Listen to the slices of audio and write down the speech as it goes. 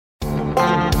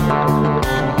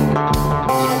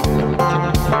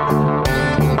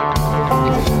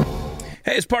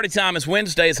It's party time. It's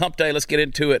Wednesday. It's hump day. Let's get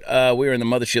into it. We're in the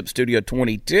Mothership Studio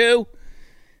 22.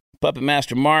 Puppet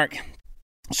Master Mark.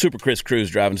 Super Chris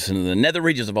Cruz driving us into the nether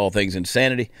regions of all things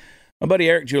insanity. My buddy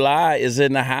Eric July is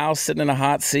in the house, sitting in a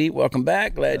hot seat. Welcome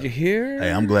back. Glad you're here.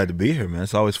 Hey, I'm glad to be here, man.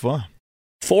 It's always fun.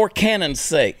 For canon's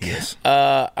sake. Yes.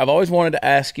 I've always wanted to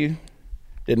ask you.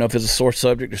 Didn't know if it's a sore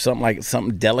subject or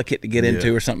something delicate to get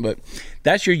into or something, but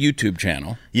that's your YouTube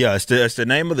channel. Yeah, it's the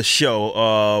name of the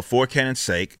show, For Canon's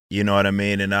Sake. You know what I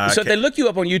mean? And so if they look you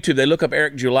up on YouTube, they look up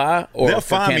Eric July, or they'll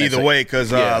find me either way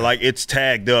because like it's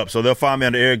tagged up. So they'll find me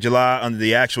under Eric July under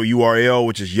the actual URL,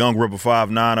 which is Young Ripper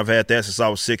 59. I've had that since I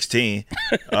was 16,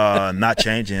 not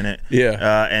changing it.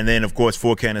 Yeah. And then of course,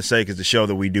 For Canon's Sake is the show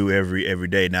that we do every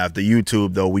day. Now, if the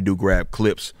YouTube though, we do grab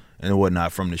clips and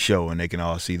whatnot from the show, and they can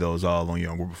all see those all on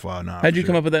Young Ripper 59. How'd you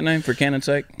come up with that name, For Canon's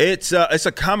Sake? It's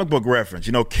a comic book reference.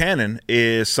 You know, canon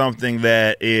is something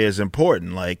that is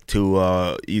important. Like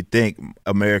you think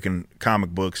American comic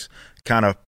books kind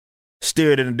of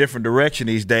steered in a different direction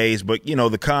these days, but you know,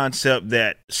 the concept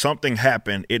that something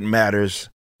happened, it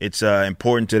matters. It's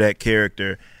important to that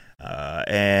character,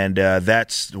 and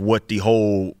that's what the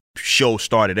whole show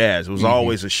started as. It was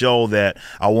always a show that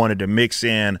I wanted to mix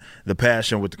in the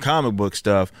passion with the comic book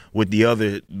stuff with the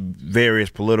other various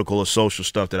political or social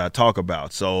stuff that I talk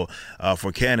about. So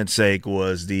For Canon's Sake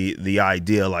was the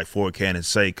idea, like For Canon's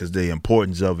Sake, because the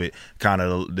importance of it kind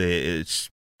of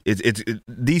it's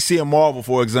DC and Marvel,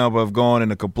 for example, have gone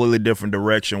in a completely different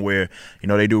direction where, you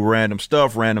know, they do random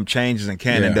stuff, random changes, and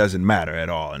canon doesn't matter at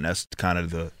all. And that's kind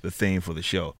of the theme for the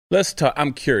show. Let's talk.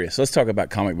 I'm curious. Let's talk about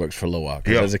comic books for a little while.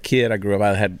 Because as a kid, I grew up.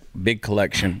 I had big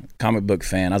collection, comic book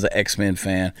fan. I was an X-Men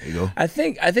fan. There you go. I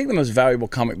think the most valuable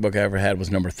comic book I ever had was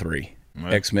number 3,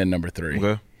 right. X-Men number 3.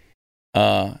 Okay.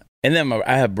 And then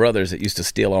I have brothers that used to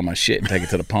steal all my shit and take it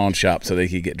to the pawn shop so they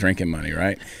could get drinking money,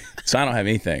 right? So I don't have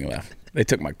anything left. They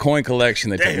took my coin collection.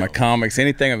 They took my comics.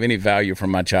 Anything of any value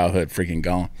from my childhood, freaking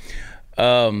gone.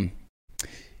 Are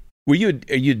you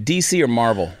DC or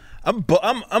Marvel? I'm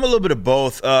a little bit of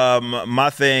both. My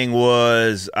thing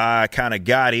was I kind of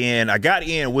got in. I got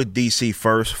in with DC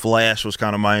first. Flash was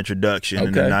kind of my introduction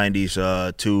in the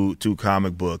 90s to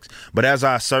comic books. But as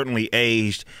I certainly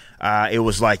aged, it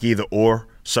was like either or.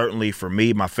 Certainly for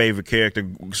me, my favorite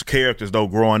characters though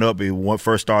growing up, it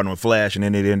first starting with Flash and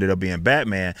then it ended up being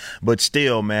Batman. But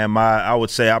still, man, I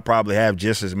would say I probably have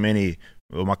just as many.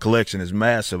 Well, my collection is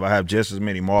massive. I have just as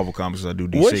many Marvel comics as I do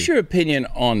DC. What's your opinion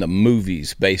on the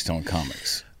movies based on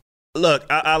comics? Look,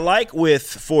 I like with,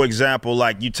 for example,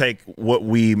 like you take what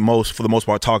we for the most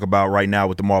part, talk about right now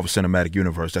with the Marvel Cinematic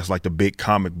Universe. That's like the big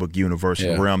comic book universe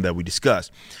and realm that we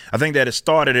discuss. I think that it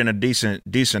started in a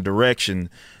decent direction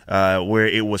where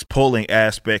it was pulling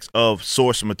aspects of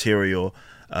source material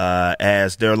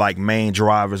as they're like main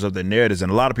drivers of the narratives.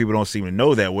 And a lot of people don't seem to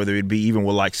know that, whether it be even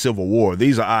with like Civil War.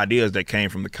 These are ideas that came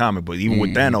from the comic book, even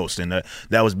with Thanos. And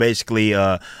that was basically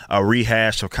a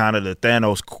rehash of kind of the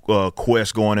Thanos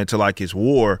quest going into like his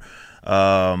war,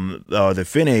 the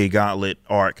Infinity Gauntlet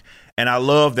arc. And I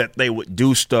love that they would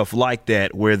do stuff like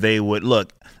that where they would,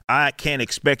 look, I can't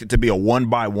expect it to be a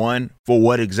one-by-one for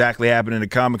what exactly happened in the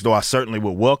comics, though I certainly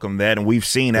would welcome that, and we've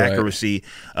seen accuracy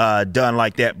done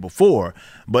like that before.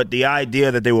 But the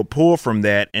idea that they would pull from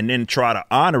that and then try to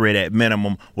honor it at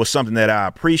minimum was something that I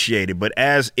appreciated. But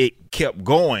as it kept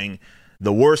going,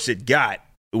 the worse it got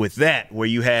with that, where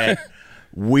you had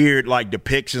weird like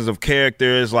depictions of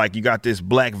characters, like you got this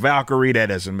Black Valkyrie that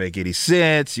doesn't make any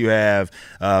sense. You have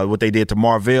what they did to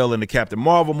Marvel in the Captain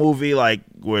Marvel movie, like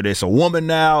where there's a woman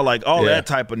now, like all that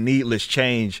type of needless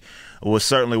change was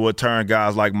certainly what turned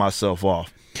guys like myself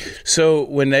off. So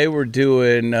when they were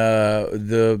doing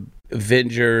the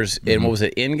Avengers in what was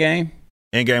it, Endgame?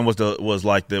 Endgame was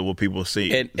like what people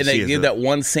see, and they did that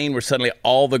one scene where suddenly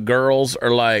all the girls are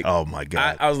like, "Oh my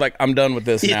god!" I was like, "I'm done with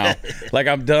this now. Like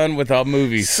I'm done with all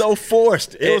movies." So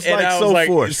forced. It was so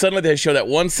forced. Suddenly they show that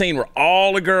one scene where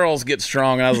all the girls get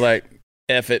strong, and I was like,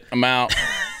 "F it, I'm out."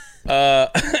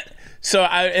 So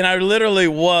I literally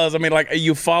was. I mean, like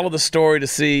you follow the story to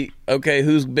see, okay,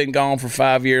 who's been gone for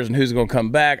 5 years and who's going to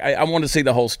come back. I wanted to see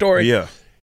the whole story. Yeah.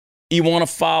 You want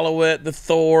to follow it, the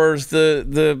Thors,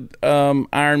 the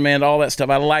Iron Man, all that stuff.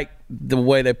 I like the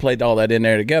way they played all that in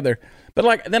there together. But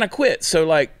like, then I quit. So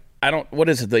like, what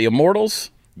is it? The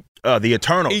Immortals? The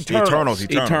Eternals.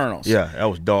 Eternals. Yeah, that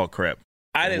was dog crap.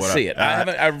 I didn't see it.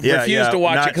 I refused to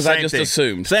watch it because I just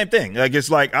assumed. Same thing. Like it's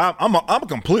like I'm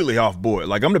completely off board.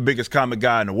 Like I'm the biggest comic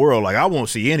guy in the world. Like I won't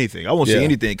see anything. I won't see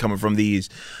anything coming from these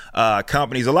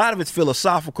companies. A lot of it's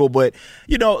philosophical, but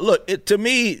you know, look, to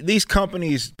me, these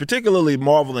companies, particularly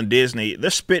Marvel and Disney, they're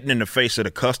spitting in the face of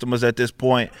the customers at this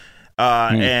point.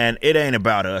 And it ain't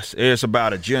about us. It's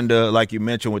about agenda, like you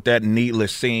mentioned with that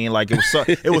needless scene. Like it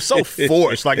was so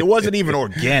forced. Like it wasn't even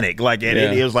organic. Like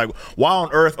it was like, why on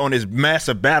earth on this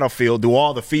massive battlefield do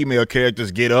all the female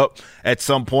characters get up at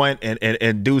some point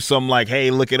and do some like, hey,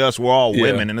 look at us, we're all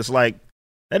women, and it's like,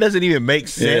 that doesn't even make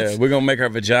sense. Yeah, we're gonna make our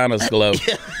vaginas glow.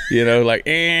 You know, like,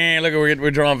 look,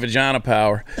 we're drawing vagina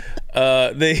power.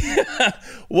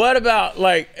 What about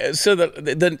like? So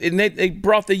they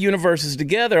brought the universes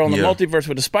together on the multiverse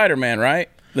with the Spider-Man, right?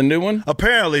 The new one.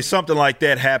 Apparently, something like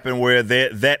that happened where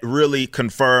that really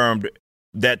confirmed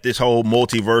that this whole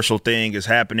multiversal thing is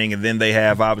happening, and then they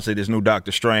have obviously this new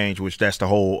Doctor Strange, which that's the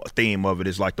whole theme of it,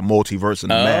 is like the multiverse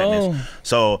and the madness.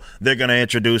 So they're gonna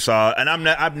introduce, and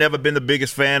I've never been the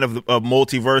biggest fan of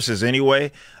multiverses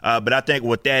anyway, but I think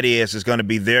what that is going to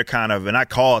be their kind of, and I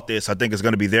call it this, I think it's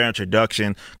going to be their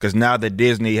introduction, because now that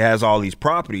Disney has all these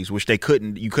properties, which you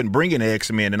couldn't bring in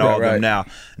X-Men and all of them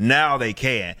now they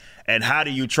can. And how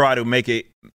do you try to make it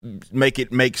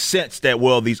make sense that,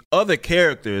 well, these other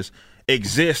characters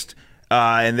exist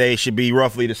and they should be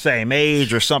roughly the same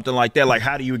age or something like that? Like,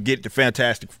 how do you get the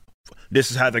Fantastic?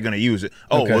 This is how they're going to use it.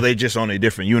 Well, they just on a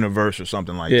different universe or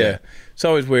something like that. Yeah, it's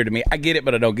always weird to me. I get it,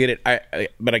 but I don't get it.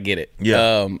 But I get it.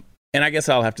 Yeah. And I guess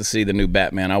I'll have to see the new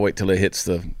Batman. I'll wait till it hits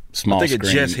the small screen. I think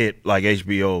it just hit like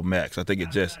HBO Max. I think it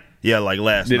just like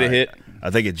last night. Did it hit? I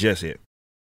think it just hit.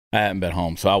 I haven't been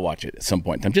home, so I'll watch it at some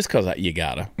point in time, just because you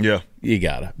gotta. Yeah. You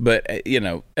gotta. But,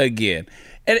 again.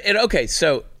 And okay,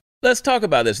 so let's talk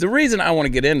about this. The reason I want to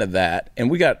get into that,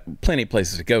 and we got plenty of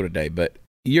places to go today, but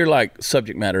you're like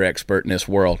subject matter expert in this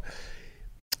world.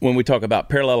 When we talk about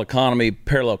parallel economy,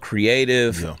 parallel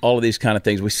creative, all of these kind of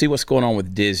things, we see what's going on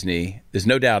with Disney. There's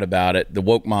no doubt about it. The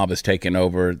woke mob is taking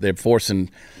over. They're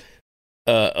forcing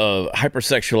a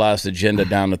hypersexualized agenda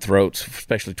down the throats,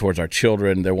 especially towards our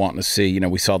children. They're wanting to see,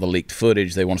 we saw the leaked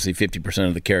footage. They want to see 50%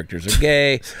 of the characters are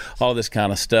gay, all this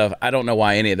kind of stuff. I don't know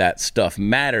why any of that stuff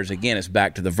matters. Again, it's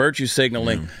back to the virtue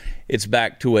signaling. It's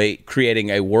back to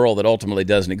creating a world that ultimately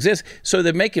doesn't exist. So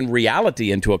they're making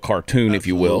reality into a cartoon, if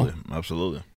you will.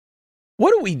 Absolutely.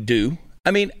 What do we do?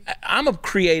 I mean, I'm a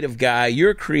creative guy.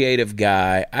 You're a creative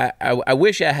guy. I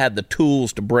wish I had the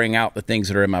tools to bring out the things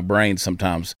that are in my brain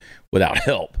sometimes without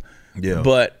help. Yeah.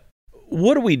 But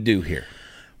what do we do here?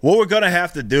 What we're going to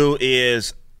have to do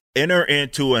is enter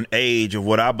into an age of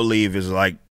what I believe is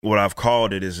like, what I've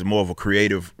called it is more of a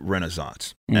creative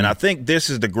renaissance. And I think this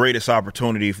is the greatest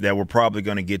opportunity that we're probably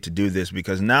going to get to do this,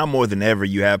 because now more than ever,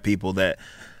 you have people that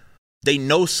they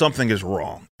know something is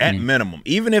wrong at minimum,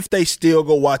 even if they still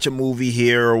go watch a movie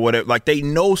here or whatever. Like, they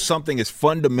know something is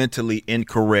fundamentally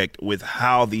incorrect with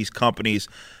how these companies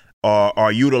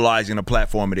are utilizing the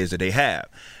platform it is that they have.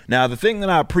 Now, the thing that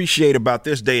I appreciate about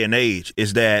this day and age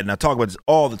is that, and I talk about this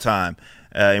all the time,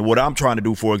 and what I'm trying to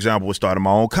do, for example, with starting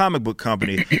my own comic book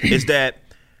company, is that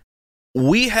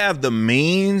we have the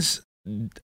means.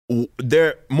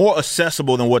 They're more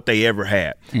accessible than what they ever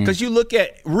had. Because you look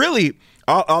at, really,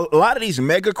 a lot of these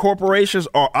mega corporations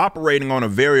are operating on a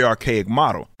very archaic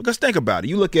model. Because think about it.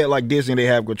 You look at like Disney, they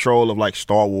have control of like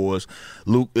Star Wars,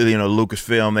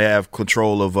 Lucasfilm, they have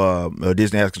control of,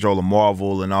 Disney has control of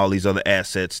Marvel and all these other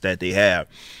assets that they have.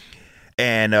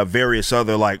 And various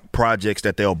other like projects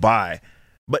that they'll buy.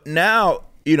 But now,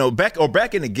 back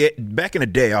in the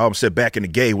day, I almost said back in the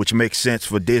gay, which makes sense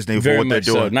for Disney for what they're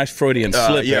doing. So. Nice Freudian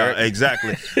slip. Yeah,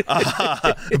 exactly.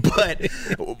 But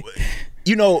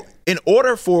in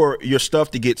order for your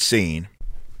stuff to get seen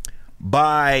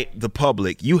by the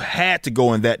public, you had to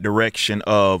go in that direction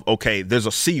of, okay, there's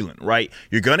a ceiling, right?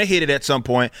 You're going to hit it at some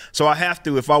point. So I have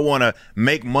to, if I want to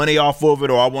make money off of it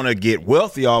or I want to get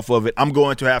wealthy off of it, I'm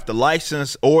going to have to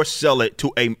license or sell it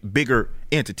to a bigger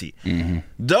entity.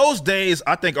 Those days,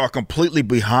 I think, are completely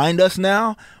behind us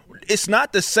now. It's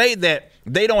not to say that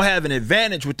they don't have an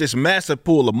advantage with this massive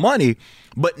pool of money,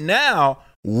 but now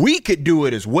we could do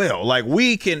it as well. Like,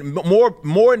 we can,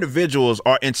 more individuals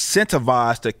are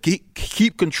incentivized to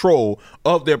keep control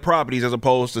of their properties as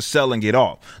opposed to selling it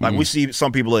off. Like, we see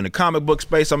some people in the comic book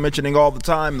space I'm mentioning all the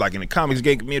time, like in the comics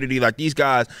gay community, like these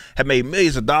guys have made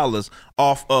millions of dollars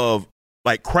off of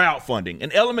like crowdfunding,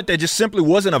 an element that just simply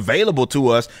wasn't available to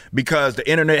us because the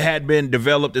internet had been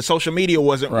developed and social media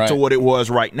wasn't to what it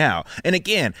was right now. And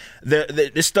again,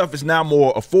 this stuff is now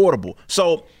more affordable.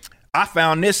 So I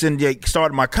found this and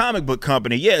started my comic book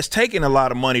company. Yeah, it's taking a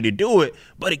lot of money to do it.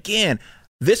 But again,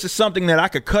 this is something that I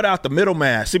could cut out the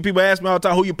middleman. See, people ask me all the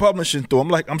time, who you publishing through? I'm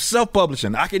like, I'm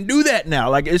self-publishing. I can do that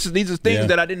now. Like, these are things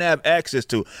that I didn't have access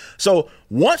to. So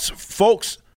once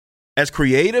folks as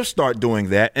creatives start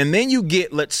doing that, and then you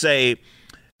get, let's say,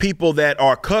 people that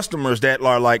are customers that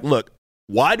are like, look,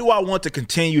 why do I want to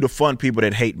continue to fund people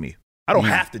that hate me? I don't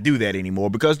have to do that anymore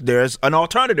because there's an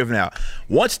alternative now.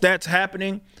 Once that's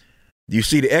happening, you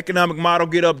see the economic model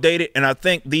get updated, and I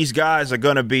think these guys are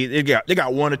going to be, they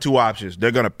got one or two options.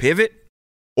 They're going to pivot,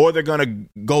 or they're going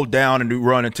to go down and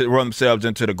run themselves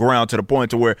into the ground to the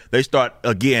point to where they start,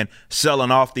 again, selling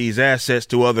off these assets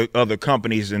to other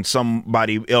companies, and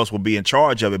somebody else will be in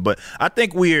charge of it. But I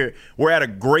think we're at a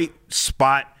great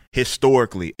spot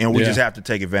historically, and we just have to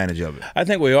take advantage of it. I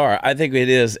think we are. I think it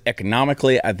is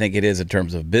economically. I think it is in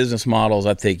terms of business models.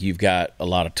 I think you've got a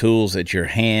lot of tools at your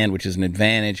hand, which is an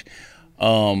advantage.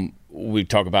 We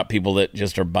talk about people that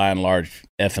just are by and large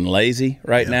effing lazy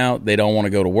right now. They don't want to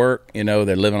go to work.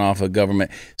 They're living off of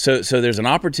government. So there's an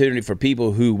opportunity for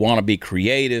people who want to be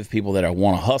creative, people that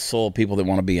want to hustle, people that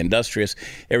want to be industrious,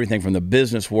 everything from the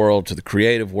business world to the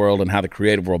creative world, and how the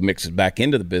creative world mixes back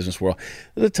into the business world.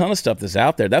 There's a ton of stuff that's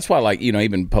out there. That's why,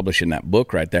 even publishing that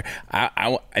book right there,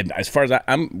 as far as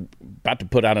I'm about to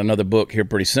put out another book here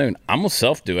pretty soon, I'm going to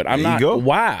self-do it. I'm not. Go.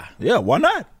 Why? Yeah, why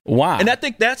not? Why? And I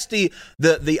think that's the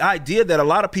idea that a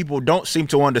lot of people don't seem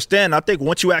to understand. I think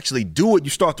once you actually do it, you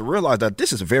start to realize that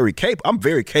this is I'm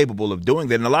very capable of doing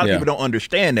that. And a lot of people don't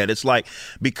understand that. It's like,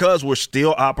 because we're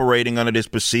still operating under this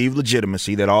perceived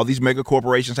legitimacy that all these mega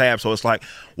corporations have. So it's like,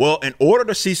 well, in order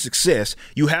to see success,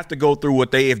 you have to go through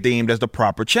what they have deemed as the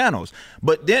proper channels.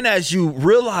 But then as you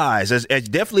realize, as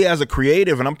definitely as a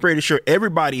creative, and I'm pretty sure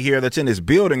everybody here that's in this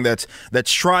building that's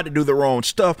tried to do their own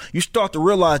stuff, you start to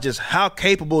realize just how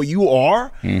capable you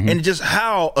are, and just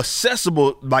how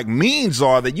accessible means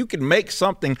are that you can make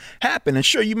something happen. And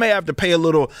sure, you may have to pay a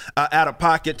little out of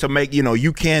pocket to make,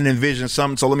 you can envision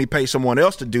something, so let me pay someone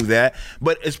else to do that.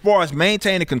 But as far as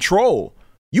maintaining control,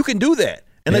 you can do that.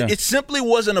 And it simply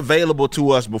wasn't available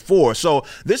to us before. So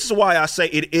this is why I say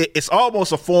it's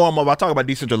almost a form of, I talk about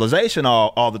decentralization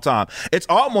all the time. It's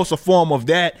almost a form of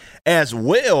that as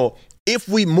well. If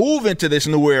we move into this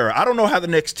new era, I don't know how the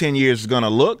next 10 years is going to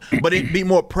look, but it'd be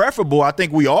more preferable, I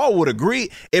think we all would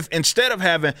agree, if instead of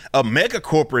having a mega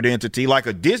corporate entity like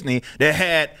a Disney that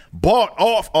had bought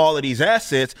off all of these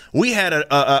assets, we had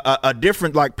a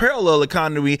different parallel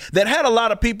economy that had a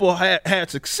lot of people had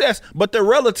success, but they're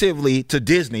relatively to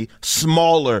Disney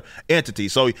smaller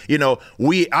entities. So,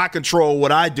 I control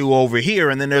what I do over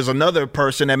here, and then there's another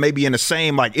person that may be in the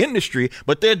same industry,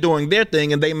 but they're doing their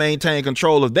thing and they maintain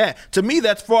control of that. To me,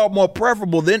 that's far more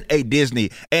preferable than a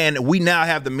Disney, and we now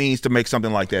have the means to make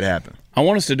something like that happen. I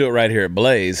want us to do it right here at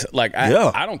Blaze.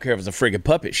 I don't care if it's a friggin'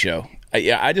 puppet show.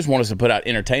 I just want us to put out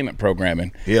entertainment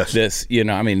programming. Yes. This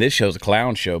show's a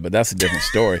clown show, but that's a different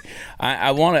story.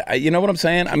 I want to, you know what I'm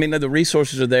saying? I mean, the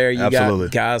resources are there. You Absolutely.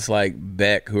 got guys like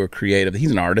Beck who are creative.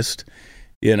 He's an artist.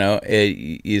 We have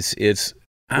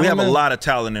a lot of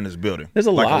talent in this building. There's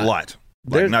a lot. A lot.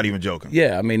 Not even joking.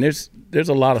 Yeah, I mean, there's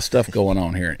a lot of stuff going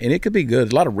on here, and it could be good.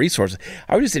 There's a lot of resources.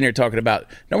 I was just in here talking about,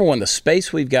 number one, the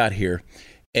space we've got here,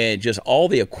 and just all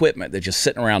the equipment that's just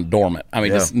sitting around dormant. I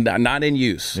mean, just not in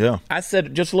use. Yeah. I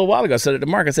said just a little while ago, I said it to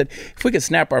Mark, I said, if we could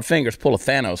snap our fingers, pull a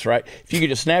Thanos, right? If you could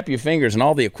just snap your fingers and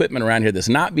all the equipment around here that's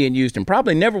not being used and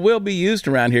probably never will be used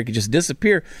around here could just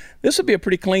disappear, this would be a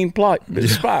pretty clean spot.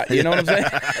 You know what I'm saying?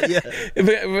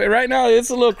 Right now, it's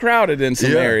a little crowded in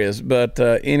some areas. But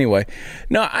anyway,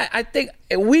 no, I think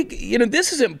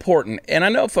this is important. And I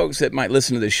know folks that might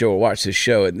listen to this show or watch this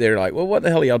show, and they're like, well, what the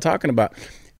hell are y'all talking about?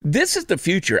 This is the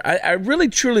future. I really,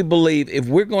 truly believe if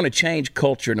we're going to change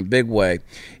culture in a big way,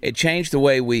 it changed the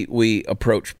way we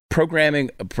approach programming,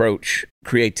 approach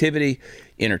creativity,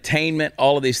 entertainment,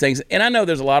 all of these things. And I know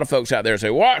there's a lot of folks out there who say,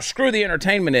 well, screw the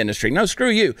entertainment industry. No, screw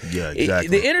you. Yeah,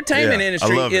 exactly. The entertainment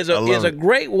industry is a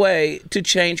great way to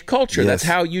change culture. Yes. That's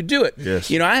how you do it.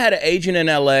 Yes. I had an agent in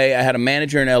L.A. I had a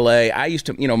manager in L.A. I used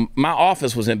to, my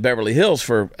office was in Beverly Hills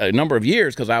for a number of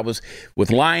years because I was with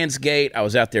Lionsgate. I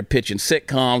was out there pitching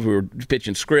sitcoms. We were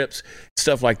pitching scripts,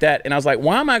 stuff like that. And I was like,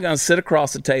 why am I going to sit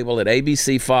across the table at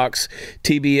ABC, Fox,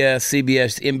 TBS,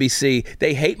 CBS, NBC?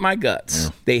 They hate my guts.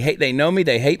 Yeah. They know me.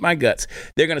 They hate my guts.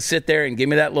 They're going to sit there and give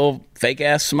me that little fake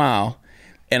ass smile.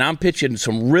 And I'm pitching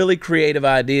some really creative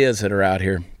ideas that are out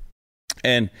here.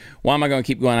 And why am I going to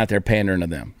keep going out there pandering to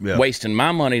them? Yeah. Wasting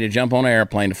my money to jump on an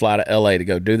airplane to fly to L.A. to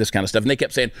go do this kind of stuff. And they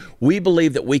kept saying, we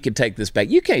believe that we could take this back.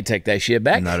 You can't take that shit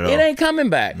back. Not at all. It ain't coming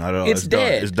back. Not at all. It's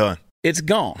dead. Done. It's done. It's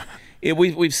gone.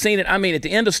 We've seen it. I mean, at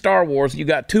the end of Star Wars, you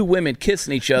got two women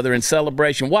kissing each other in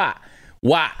celebration. Why?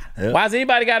 Why? Yeah. Why has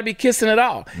anybody got to be kissing at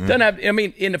all? Doesn't have. I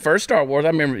mean, in the first Star Wars, I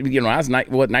remember, I was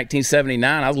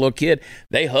 1979. I was a little kid.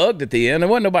 They hugged at the end. There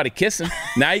wasn't nobody kissing.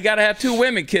 Now you got to have two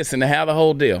women kissing to have the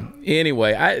whole deal.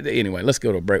 Anyway, let's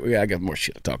go to a break. I got more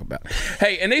shit to talk about.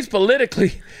 Hey, in these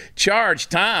politically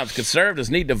charged times, conservatives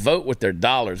need to vote with their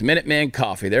dollars. Minutemen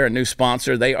Coffee, they're a new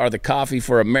sponsor. They are the coffee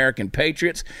for American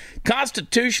patriots.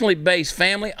 Constitutionally based,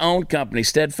 family-owned company,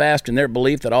 steadfast in their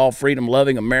belief that all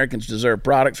freedom-loving Americans deserve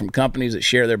products from companies that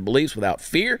share their beliefs without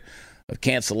fear of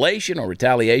cancellation or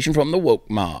retaliation from the woke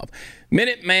mob.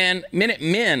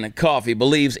 Minutemen Coffee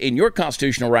believes in your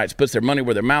constitutional rights, puts their money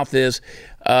where their mouth is,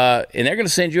 and they're going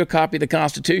to send you a copy of the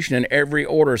Constitution in every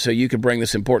order so you can bring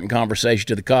this important conversation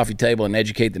to the coffee table and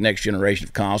educate the next generation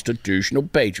of constitutional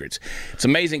patriots. It's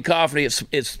amazing coffee.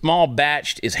 It's small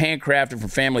batched, it's handcrafted from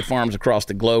family farms across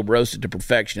the globe, roasted to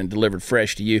perfection and delivered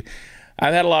fresh to you.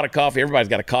 I've had a lot of coffee. Everybody's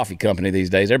got a coffee company these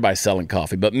days. Everybody's selling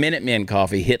coffee. But Minutemen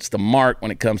Coffee hits the mark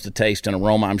when it comes to taste and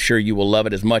aroma. I'm sure you will love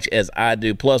it as much as I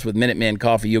do. Plus, with Minutemen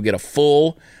Coffee, you'll get a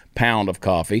full pound of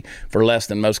coffee for less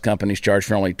than most companies charge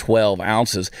for only 12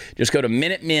 ounces. Just go to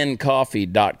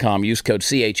MinutemenCoffee.com. Use code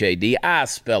CHAD. I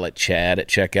spell it Chad at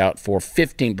checkout for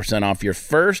 15% off your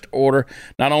first order.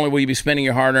 Not only will you be spending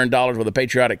your hard-earned dollars with a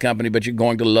patriotic company, but you're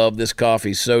going to love this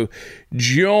coffee. So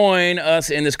join us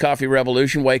in this coffee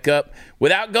revolution. Wake up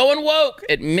without going woke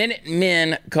at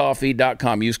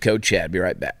MinutemenCoffee.com. Use code Chad. Be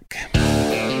right back.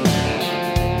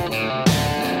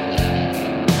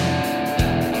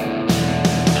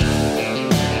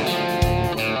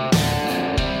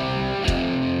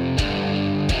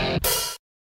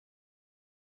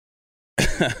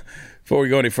 Before we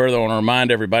go any further, I want to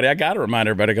remind everybody,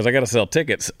 because I got to sell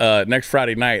tickets. Next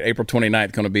Friday night, April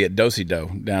 29th, going to be at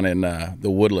Do-Si-Do down in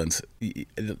the Woodlands.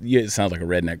 It sounds like a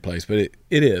redneck place, but it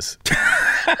is.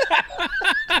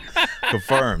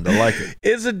 Confirmed. I like it.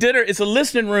 It's a dinner. It's a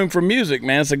listening room for music,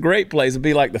 man. It's a great place. It'll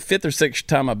be like the 5th or 6th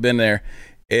time I've been there.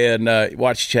 And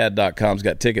WatchChad.com's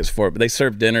got tickets for it. But they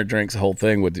serve dinner, drinks, the whole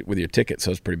thing with your ticket,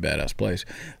 so it's a pretty badass place.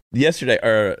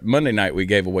 Monday night, we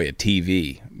gave away a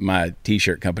TV. My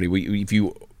T-shirt company. If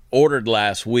you ordered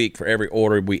last week, for every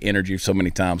order, we entered you so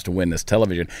many times to win this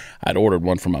television. I'd ordered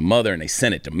one for my mother, and they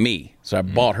sent it to me. So I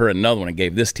bought her another one and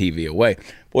gave this TV away.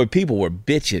 Boy, people were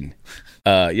bitching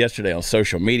yesterday on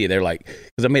social media. They're like,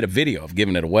 because I made a video of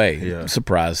giving it away. Yeah.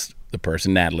 Surprised the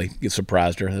person, Natalie.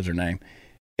 Surprised her. That's her name.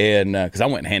 And because I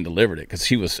went and hand-delivered it, because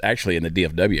she was actually in the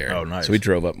DFW area. Oh, nice. So we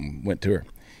drove up and went to her.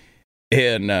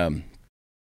 And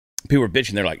people were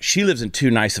bitching. They're like, she lives in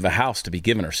too nice of a house to be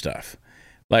giving her stuff.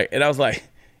 And I was like,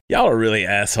 y'all are really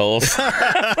assholes.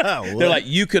 They're like,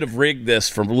 you could have rigged this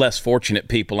for less fortunate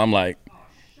people. I'm like,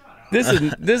 this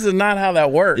is not how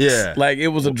that works. Yeah. Like, it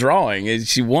was a drawing and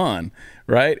she won,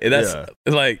 right? And that's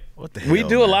like, what the hell, we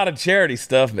do a lot of charity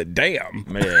stuff, but damn.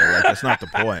 Man, that's not the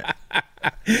point.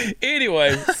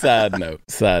 Anyway, side note.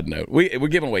 We're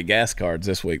giving away gas cards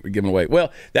this week. We're giving away,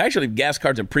 they're actually gas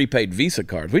cards and prepaid Visa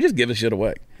cards. We just give this shit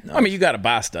away. Nice. I mean, you got to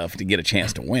buy stuff to get a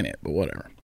chance to win it, but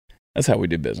whatever. That's how we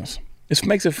do business. It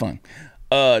makes it fun.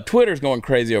 Twitter's going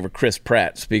crazy over Chris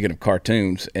Pratt, speaking of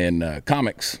cartoons and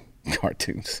comics.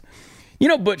 Cartoons. You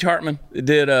know Butch Hartman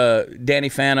did Danny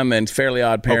Phantom and Fairly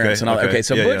Odd Parents and all that. Okay,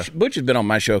 so Butch has been on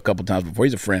my show a couple times before.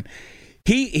 He's a friend.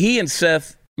 He and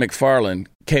Seth MacFarlane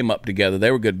came up together. They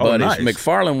were good buddies. Oh, nice.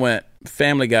 MacFarlane went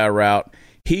Family Guy route.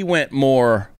 He went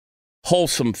more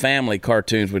wholesome family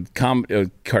cartoons with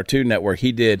Cartoon Network.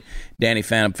 He did Danny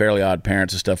Phantom, Fairly Odd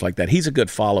Parents and stuff like that. He's a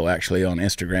good follow, actually, on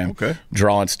Instagram,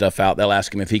 drawing stuff out. They'll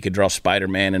ask him if he could draw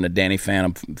Spider-Man in a Danny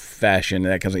Phantom fashion.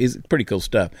 That kind of, he's pretty cool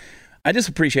stuff. I just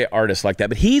appreciate artists like that.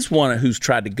 But he's one who's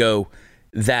tried to go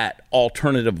that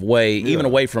alternative way, even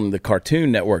away from the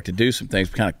Cartoon Network, to do some things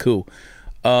kind of cool.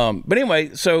 But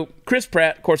anyway, so Chris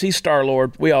Pratt, of course, he's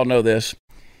Star-Lord. We all know this.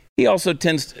 He also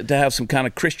tends to have some kind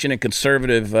of Christian and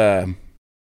conservative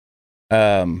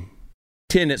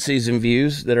tendencies and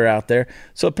views that are out there.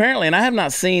 So apparently, and I have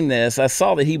not seen this, I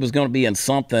saw that he was going to be in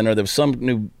something, or there was some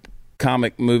new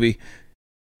comic movie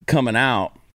coming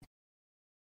out.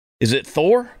 Is it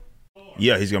Thor?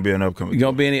 Yeah, he's going to be an upcoming. He's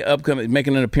going to be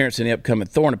making an appearance in the upcoming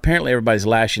Thor, and apparently everybody's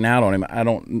lashing out on him.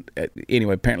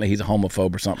 Anyway, apparently he's a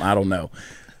homophobe or something. I don't know.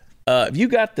 Have you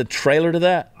got the trailer to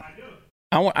that?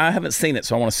 I haven't seen it,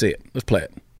 so I want to see it. Let's play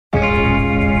it.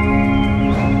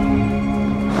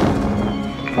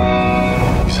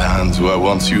 These hands were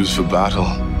once used for battle.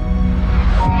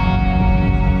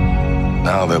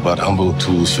 Now they're but humble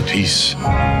tools for peace.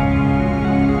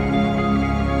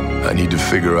 I need to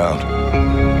figure out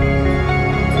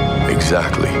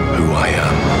exactly who I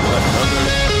am.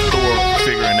 Another Thor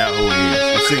figuring out who he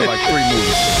is. We've seen like 3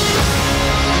 movies.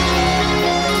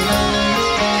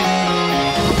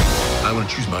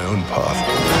 own path.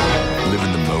 Live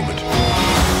in the moment.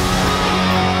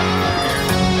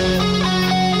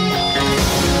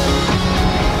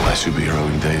 My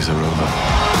superheroing days are over.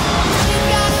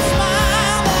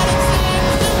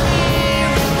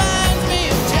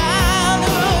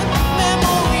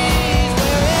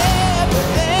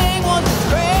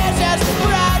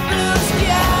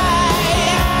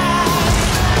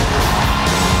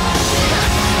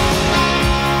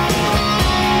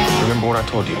 Remember what I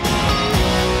told you?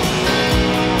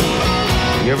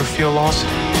 You ever feel lost?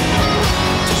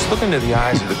 Just look into the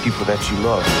eyes of the people that you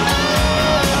love.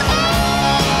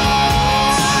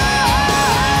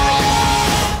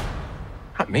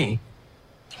 Not me.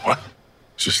 What?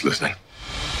 Just listening.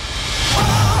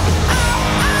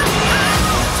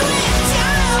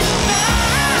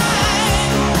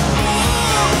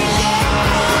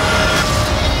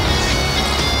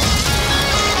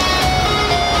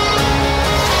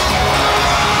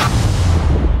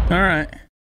 All right.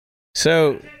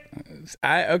 So,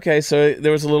 so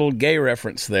there was a little gay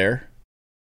reference there.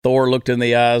 Thor looked in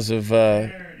the eyes of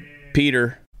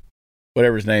Peter,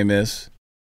 whatever his name is.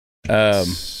 Peter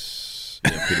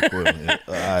Quill.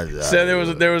 So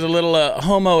there was a little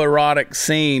homoerotic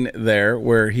scene there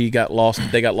where he got lost.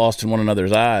 They got lost in one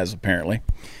another's eyes, apparently.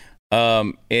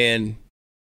 And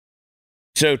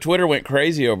so Twitter went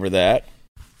crazy over that.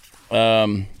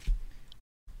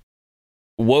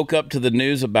 Woke up to the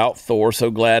news about Thor.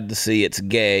 So glad to see it's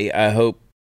gay. I hope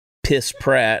Piss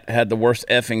Pratt had the worst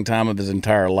effing time of his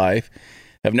entire life.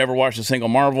 Have never watched a single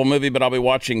Marvel movie, but I'll be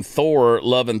watching Thor: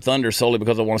 Love and Thunder solely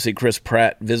because I want to see Chris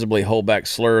Pratt visibly hold back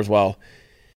slurs while,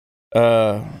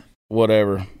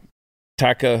 whatever,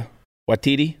 Taika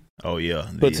Waititi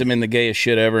puts him in the gayest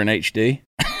shit ever in HD.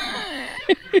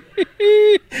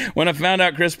 When I found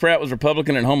out Chris Pratt was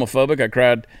Republican and homophobic, I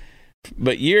cried.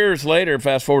 But years later,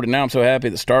 fast forward to now, I'm so happy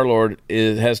that Star-Lord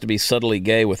has to be subtly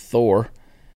gay with Thor.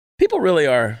 People really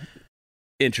are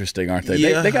interesting, aren't they?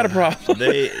 Yeah. They got a problem.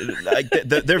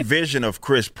 Their vision of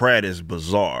Chris Pratt is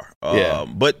bizarre.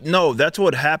 But no, that's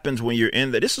what happens when you're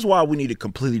in there. This is why we need to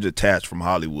completely detach from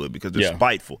Hollywood, because they're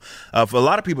spiteful. For a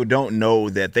lot of people don't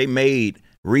know that they made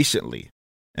recently,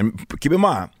 and keep in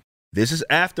mind, this is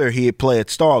after he had played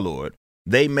Star-Lord,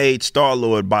 they made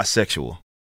Star-Lord bisexual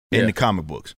in the comic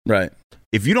books. Right.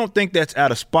 If you don't think that's out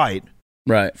of spite,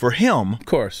 right, for him, of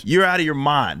course, you're out of your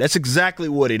mind. That's exactly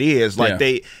what it is. Like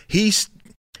they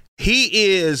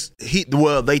think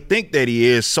that he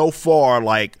is so far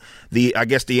like the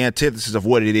antithesis of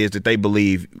what it is that they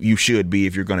believe you should be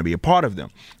if you're going to be a part of them.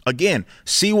 Again,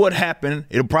 see what happened.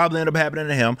 It'll probably end up happening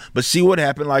to him, but see what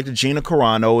happened like to Gina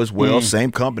Carano as well,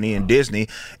 same company in Disney.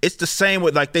 It's the same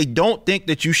with, like, they don't think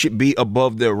that you should be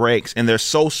above their ranks, and they're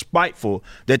so spiteful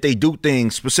that they do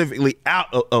things specifically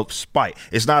out of spite.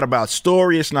 It's not about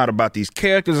story. It's not about these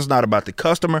characters. It's not about the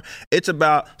customer. It's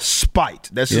about spite.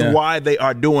 This is why they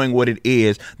are doing what it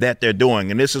is that they're doing,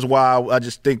 and this is why I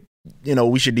just think,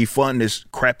 we should defund this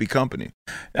crappy company.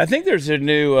 I think there's a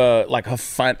new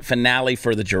finale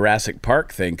for the Jurassic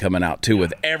Park thing coming out too,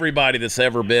 with everybody that's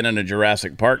ever been in a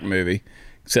Jurassic Park movie,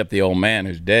 except the old man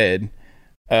who's dead.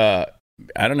 I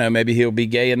don't know. Maybe he'll be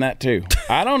gay in that too.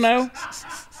 I don't know.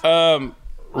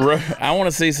 I want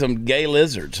to see some gay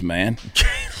lizards, man.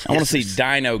 I want to see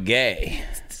Dino Gay,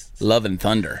 Love and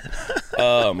Thunder.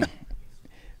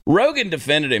 Rogan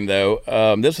defended him, though.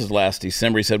 This was last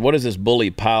December. He said, what is this bully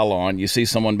pile on? You see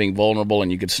someone being vulnerable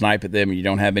and you could snipe at them and you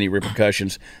don't have any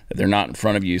repercussions, that they're not in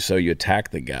front of you, so you attack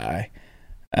the guy.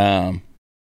 But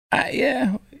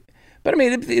I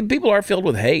mean, people are filled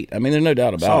with hate. I mean, there's no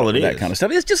doubt about that kind of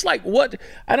stuff. It's just like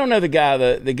I don't know the guy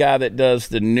that does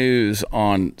the news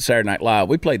on Saturday Night Live.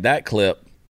 We played that clip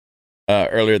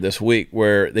earlier this week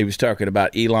where they was talking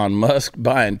about Elon Musk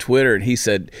buying Twitter, and he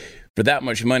said, for that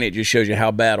much money, it just shows you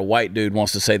how bad a white dude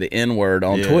wants to say the N-word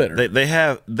on Twitter. They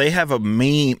have a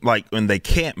meme, like, when they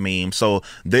can't meme, so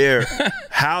they're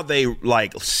how they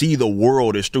like see the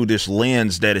world is through this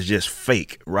lens that is just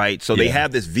fake, right? So they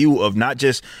have this view of not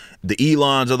just the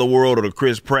Elons of the world or the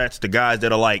Chris Pratts, the guys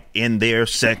that are like in their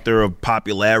sector of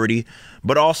popularity,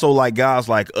 but also like guys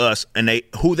like us, and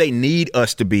who they need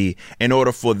us to be in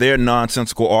order for their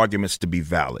nonsensical arguments to be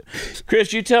valid.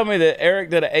 Chris, you tell me that Eric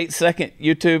did an 8-second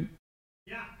YouTube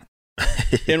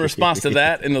in response to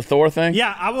that in the Thor thing?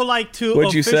 Yeah, I would like to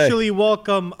officially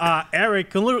welcome Eric.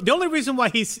 The only reason why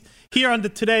he's here on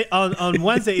on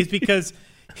Wednesday is because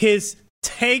his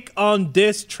take on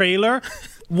this trailer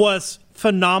was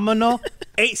phenomenal.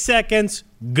 8 seconds,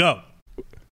 go.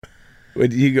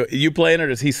 Would you go? You playing it,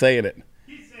 or is he saying it?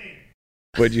 He's saying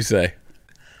it. What'd you say?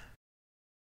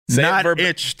 Not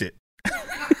interested.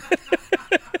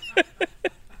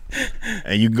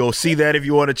 And you can go see that if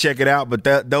you want to check it out.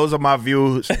 But those are my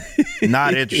views.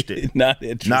 Not interested. Not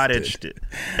interested. Not interested.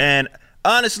 And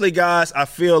honestly, guys, I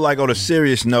feel like on a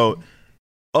serious note,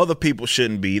 other people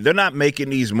shouldn't be. They're not making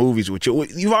these movies with you.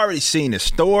 You've already seen it.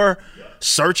 Thor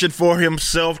searching for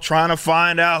himself, trying to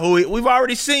find out who we've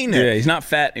already seen that. Yeah, he's not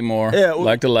fat anymore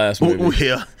like the last movie.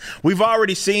 Yeah, we've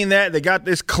already seen that. They got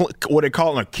this, what they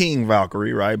call a King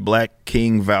Valkyrie, right? Black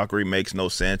King Valkyrie makes no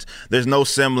sense. There's no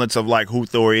semblance of like who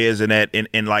Thor is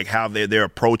and like how their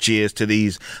approach is to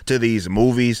these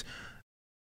movies.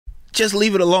 Just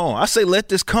leave it alone. I say let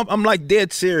this come. I'm like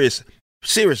dead serious.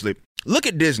 Seriously, look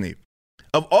at Disney.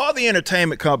 Of all the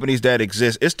entertainment companies that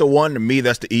exist, it's the one to me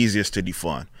that's the easiest to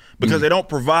defund because they don't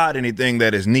provide anything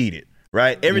that is needed,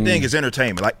 right? Everything is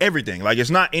entertainment, like everything. Like it's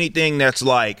not anything that's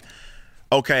like,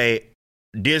 okay,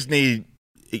 Disney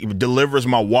delivers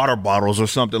my water bottles or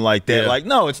something like that. Yeah. Like,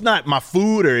 no, it's not my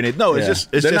food or anything. No, it's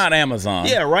they're not Amazon.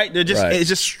 Yeah, right. They're just it's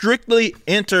just strictly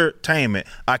entertainment.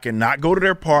 I cannot go to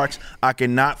their parks. I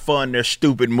cannot fund their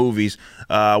stupid movies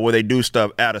where they do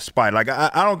stuff out of spite. Like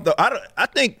I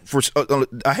think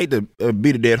I hate to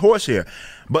beat a dead horse here,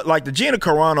 but like the Gina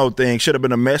Carano thing should have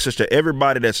been a message to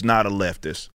everybody that's not a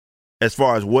leftist. As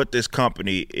far as what this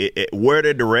company, where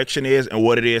their direction is, and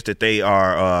what it is that they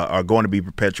are going to be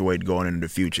perpetuating going into the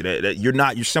future, that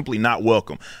you're simply not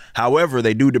welcome. However,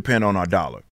 they do depend on our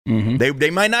dollar. Mm-hmm. They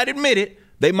might not admit it.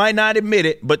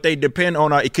 But they depend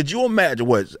on our. Could you imagine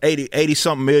what 80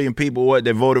 something million people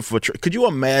that voted for? Could you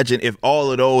imagine if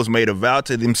all of those made a vow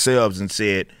to themselves and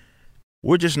said,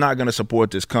 "We're just not going to support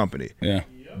this company"? Yeah,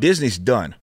 Disney's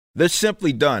done. They're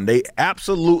simply done. They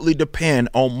absolutely depend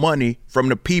on money from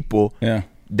the people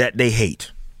that they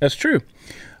hate. That's true.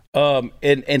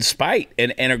 And spite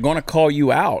and are going to call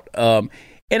you out. And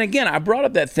again, I brought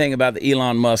up that thing about the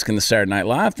Elon Musk and the Saturday Night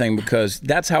Live thing because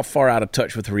that's how far out of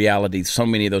touch with reality so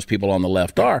many of those people on the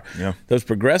left are. Yeah. Those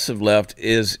progressive left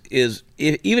is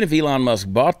even if Elon Musk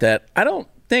bought that, I don't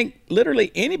think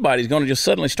literally anybody's going to just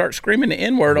suddenly start screaming the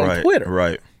N-word on Twitter.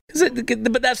 Right.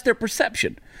 But that's their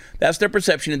perception. That's their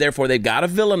perception, and therefore they've got to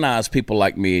villainize people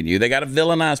like me and you. They got to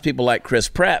villainize people like Chris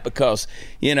Pratt because,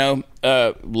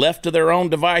 left to their own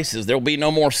devices, there'll be no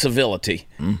more civility,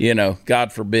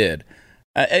 God forbid.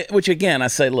 Which, again, I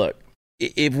say, look,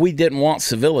 if we didn't want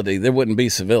civility, there wouldn't be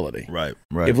civility. Right.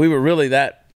 If we were really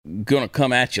that going to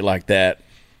come at you like that,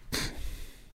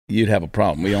 you'd have a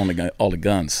problem. We only got all the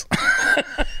guns.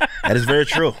 That is very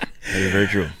true.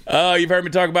 You've heard me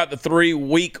talk about the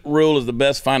 3-week rule is the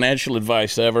best financial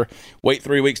advice ever. Wait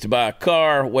 3 weeks to buy a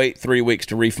car. Wait 3 weeks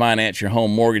to refinance your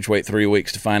home mortgage. Wait 3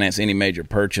 weeks to finance any major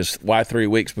purchase. Why 3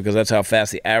 weeks? Because that's how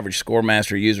fast the average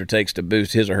ScoreMaster user takes to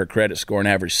boost his or her credit score and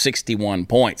average 61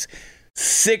 points.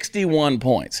 61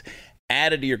 points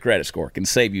added to your credit score can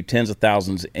save you tens of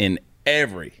thousands in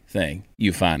everything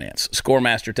you finance.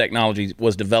 ScoreMaster technology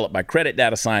was developed by credit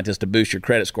data scientists to boost your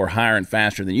credit score higher and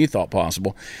faster than you thought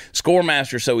possible.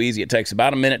 ScoreMaster is so easy, it takes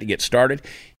about a minute to get started.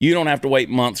 You don't have to wait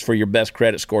months for your best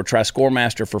credit score. Try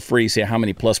ScoreMaster for free. See how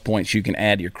many plus points you can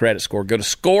add to your credit score. Go to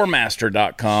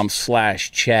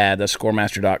scoremaster.com/Chad. That's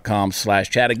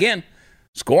scoremaster.com/Chad. Again,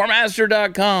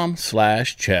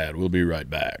 scoremaster.com/Chad. We'll be right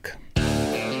back.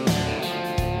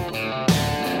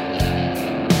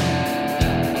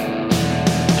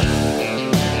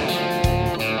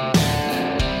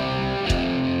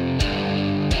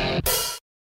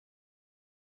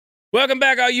 Welcome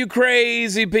back, all you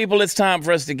crazy people. It's time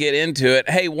for us to get into it.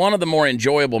 Hey, one of the more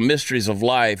enjoyable mysteries of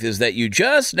life is that you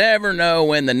just never know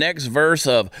when the next verse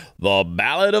of The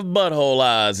Ballad of Butthole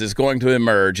Eyes is going to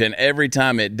emerge. And every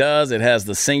time it does, it has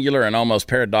the singular and almost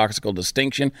paradoxical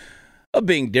distinction of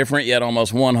being different, yet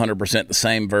almost 100% the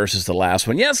same verse as the last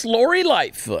one. Yes, Lori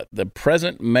Lightfoot, the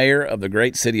present mayor of the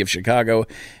great city of Chicago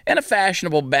and a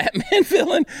fashionable Batman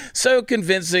villain, so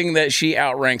convincing that she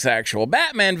outranks actual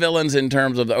Batman villains in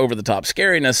terms of the over-the-top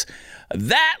scariness.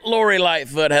 That Lori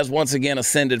Lightfoot has once again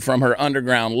ascended from her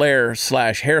underground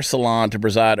lair/hair salon to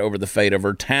preside over the fate of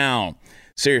her town.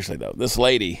 Seriously, though, this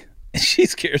lady... she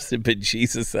scares the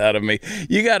bejesus out of me.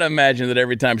 You got to imagine that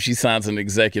every time she signs an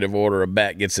executive order, a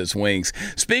bat gets its wings.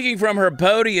 Speaking from her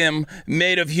podium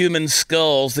made of human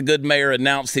skulls, the good mayor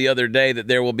announced the other day that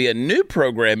there will be a new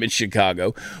program in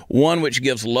Chicago, one which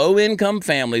gives low-income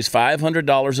families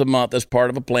 $500 a month as part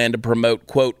of a plan to promote,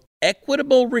 quote,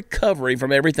 equitable recovery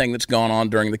from everything that's gone on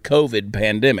during the COVID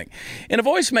pandemic. In a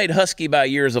voice made husky by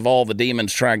years of all the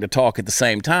demons trying to talk at the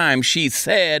same time, she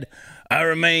said, I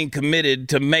remain committed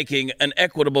to making an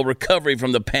equitable recovery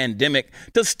from the pandemic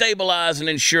to stabilize and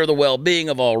ensure the well-being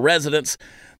of all residents.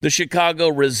 The Chicago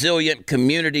Resilient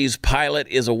Communities Pilot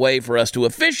is a way for us to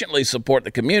efficiently support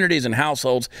the communities and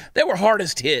households that were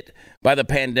hardest hit by the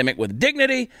pandemic with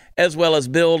dignity, as well as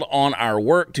build on our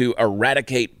work to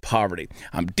eradicate poverty.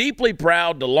 I'm deeply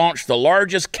proud to launch the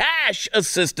largest cash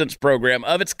assistance program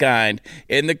of its kind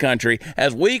in the country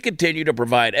as we continue to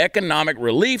provide economic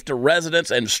relief to residents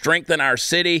and strengthen our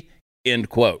city, end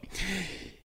quote.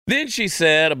 Then she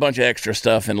said a bunch of extra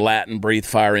stuff in Latin, breathed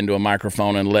fire into a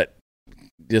microphone and left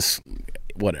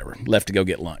to go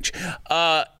get lunch.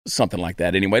 Something like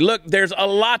that. Anyway, look, there's a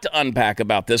lot to unpack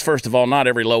about this. First of all, not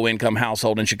every low-income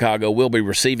household in Chicago will be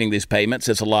receiving these payments.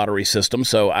 It's a lottery system,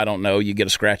 so I don't know. You get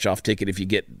a scratch-off ticket. If you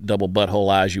get double butthole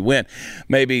eyes, you win.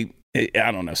 Maybe,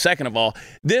 I don't know. Second of all,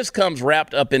 this comes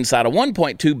wrapped up inside a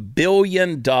 $1.2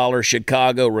 billion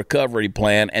Chicago recovery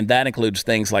plan, and that includes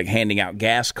things like handing out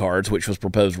gas cards, which was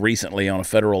proposed recently on a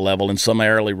federal level and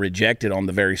summarily rejected on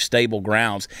the very stable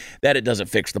grounds that it doesn't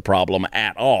fix the problem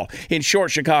at all. In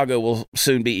short, Chicago will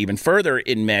soon be even further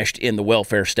enmeshed in the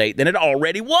welfare state than it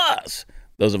already was.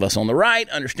 Those of us on the right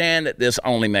understand that this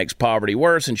only makes poverty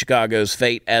worse, and Chicago's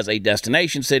fate as a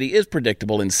destination city is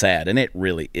predictable and sad, and it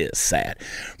really is sad.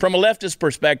 From a leftist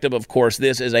perspective, of course,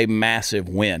 this is a massive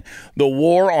win. The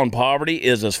war on poverty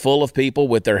is as full of people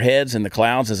with their heads in the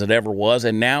clouds as it ever was,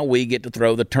 and now we get to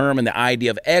throw the term and the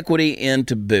idea of equity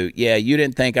into boot. Yeah, you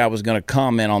didn't think I was going to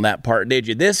comment on that part, did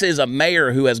you? This is a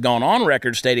mayor who has gone on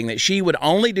record stating that she would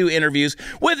only do interviews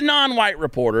with non-white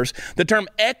reporters. The term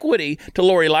equity to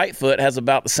Lori Lightfoot has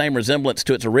about the same resemblance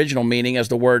to its original meaning as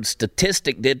the word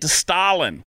statistic did to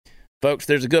Stalin. Folks,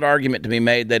 there's a good argument to be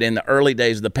made that in the early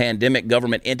days of the pandemic,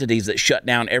 government entities that shut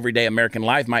down everyday American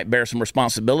life might bear some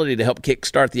responsibility to help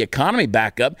kickstart the economy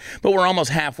back up, but we're almost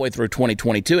halfway through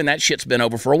 2022, and that shit's been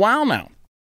over for a while now.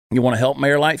 You want to help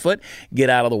Mayor Lightfoot? Get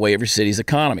out of the way of your city's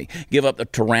economy. Give up the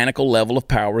tyrannical level of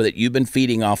power that you've been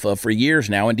feeding off of for years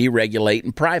now and deregulate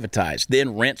and privatize.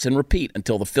 Then rinse and repeat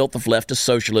until the filth of leftist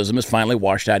socialism is finally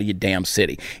washed out of your damn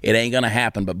city. It ain't going to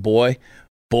happen, but boy,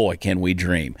 can we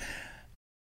dream.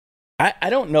 I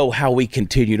don't know how we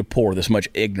continue to pour this much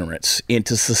ignorance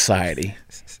into society.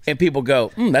 And people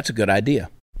go, that's a good idea.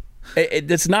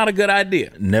 It's not a good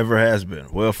idea. Never has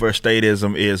been. Welfare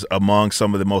statism is among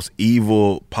some of the most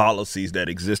evil policies that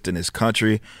exist in this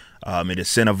country. It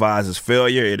incentivizes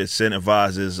failure. It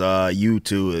incentivizes you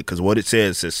to, because what it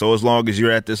says, so as long as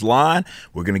you're at this line,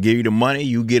 we're going to give you the money.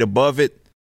 You get above it,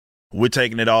 we're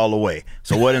taking it all away.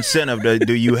 So what incentive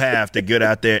do you have to get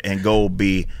out there and go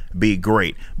be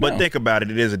great? But think about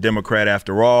it. It is a Democrat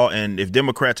after all. And if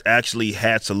Democrats actually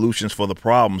had solutions for the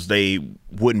problems, they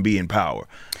wouldn't be in power.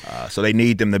 So they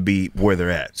need them to be where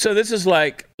they're at. So this is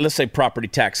like, let's say property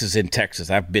taxes in Texas.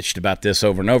 I've bitched about this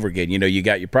over and over again. You know, you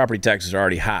got your property taxes are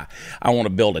already high. I want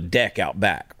to build a deck out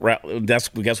back. Right?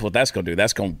 Guess what that's going to do?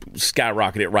 That's going to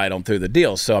skyrocket it right on through the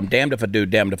deal. So I'm damned if I do,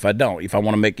 damned if I don't. If I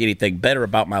want to make anything better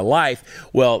about my life,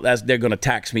 well, they're going to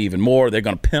tax me even more. They're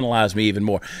going to penalize me even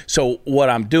more. So what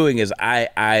I'm doing is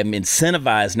I'm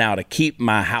incentivized now to keep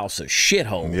my house a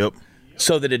shithole. Yep.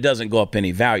 So that it doesn't go up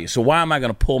any value. So why am I going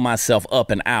to pull myself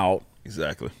up and out?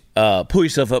 Exactly. Pull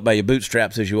yourself up by your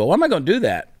bootstraps, as you will. Why am I going to do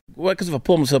that? Well, because if I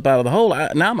pull myself out of the hole,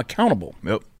 now I'm accountable.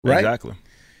 Yep. Right? Exactly.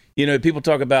 You know, people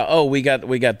talk about, we got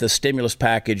the stimulus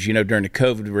package, you know, during the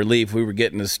COVID relief, we were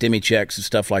getting the stimmy checks and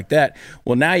stuff like that.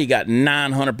 Well, now you got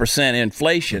 900%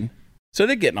 inflation. So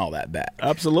they're getting all that back.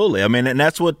 Absolutely. I mean, and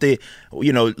that's what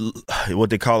what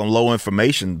they call them low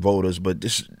information voters, but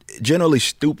just generally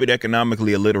stupid,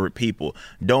 economically illiterate people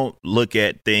don't look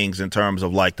at things in terms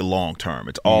of like the long term.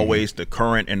 It's always the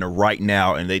current and the right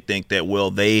now. And they think that,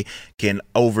 well, they can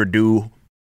overdo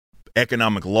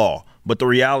economic law. But the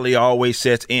reality always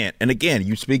sets in. And again,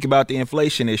 you speak about the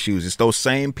inflation issues. It's those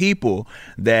same people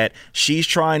that she's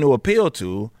trying to appeal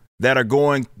to that are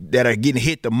getting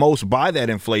hit the most by that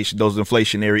inflation, those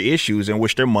inflationary issues in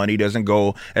which their money doesn't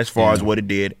go as far as what it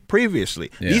did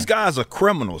previously. Yeah. These guys are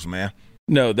criminals, man.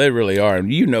 No, they really are.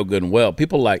 And you know good and well.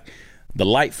 People like the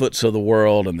Lightfoots of the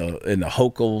world and the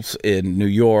Hochul's in New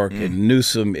York and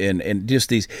Newsom and just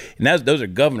these, and those are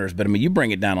governors. But I mean, you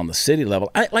bring it down on the city level.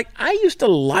 I used to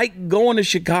like going to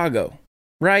Chicago,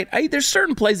 right? There's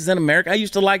certain places in America I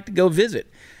used to like to go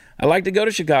visit. I like to go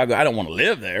to Chicago. I don't want to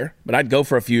live there, but I'd go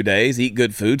for a few days, eat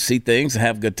good food, see things, and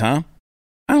have a good time.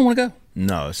 I don't want to go.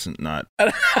 No, it's not.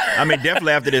 I mean,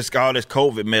 definitely after all this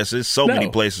COVID mess, there's so many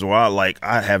places where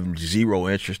I have zero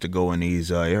interest to go in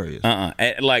these areas.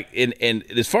 And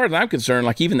as far as I'm concerned,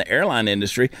 like even the airline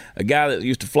industry, a guy that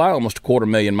used to fly almost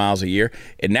 250,000 miles a year,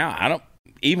 and now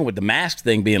even with the mask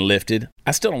thing being lifted,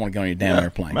 I still don't want to go on your damn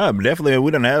airplane. Definitely,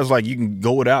 we done asked like you can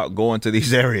go without going to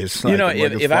these areas. You know,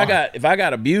 if I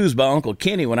got abused by Uncle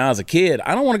Kenny when I was a kid,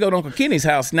 I don't want to go to Uncle Kenny's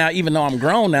house now, even though I'm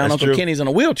grown now and Uncle Kenny's in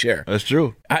a wheelchair. That's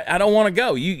true. I don't want to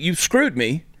go. You screwed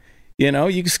me. You know,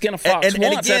 you can skin a fox once.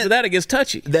 Again, after that, it gets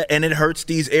touchy. And it hurts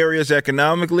these areas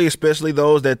economically, especially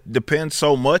those that depend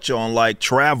so much on like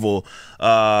travel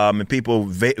and people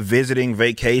visiting,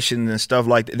 vacations and stuff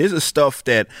like that. This is stuff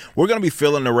that we're going to be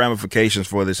feeling the ramifications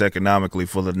for this economically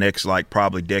for the next like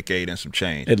probably decade and some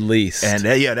change. At least. And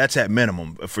that's at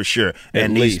minimum for sure.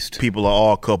 And these people are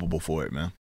all culpable for it,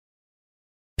 man.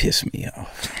 Piss me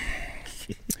off.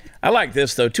 I like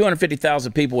this, though.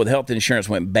 250,000 people with health insurance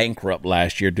went bankrupt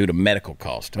last year due to medical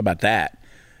costs. How about that?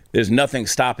 There's nothing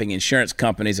stopping insurance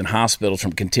companies and hospitals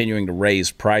from continuing to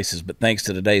raise prices. But thanks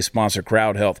to today's sponsor,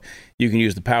 Crowd Health, you can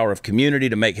use the power of community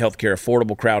to make healthcare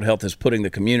affordable. Crowd Health is putting the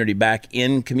community back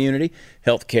in community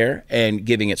healthcare and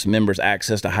giving its members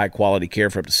access to high-quality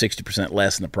care for up to 60%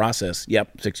 less in the process.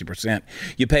 Yep, 60%.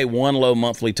 You pay one low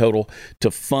monthly total to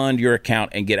fund your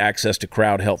account and get access to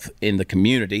Crowd Health in the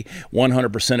community.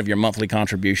 100% of your monthly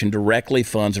contribution directly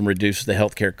funds and reduces the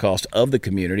healthcare cost of the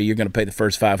community. You're going to pay the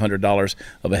first $500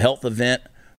 of a health event.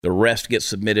 The rest gets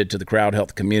submitted to the Crowd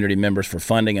Health community members for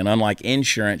funding, and unlike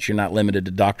insurance, you're not limited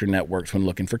to doctor networks when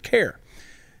looking for care.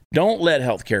 Don't let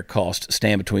healthcare costs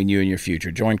stand between you and your future.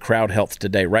 Join Crowd Health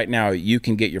today. Right now, you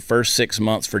can get your first 6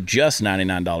 months for just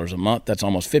 $99 a month. That's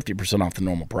almost 50% off the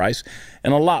normal price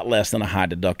and a lot less than a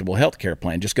high-deductible healthcare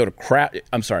plan. Just go to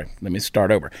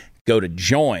Go to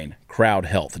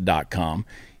joincrowdhealth.com.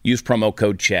 Use promo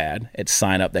code CHAD at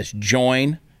sign up. That's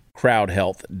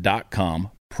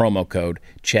joincrowdhealth.com. Promo code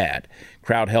CHAD.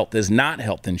 Crowd Health is not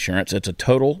health insurance. It's a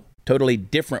totally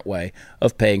different way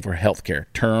of paying for health care.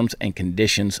 Terms and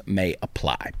conditions may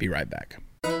apply. Be right back.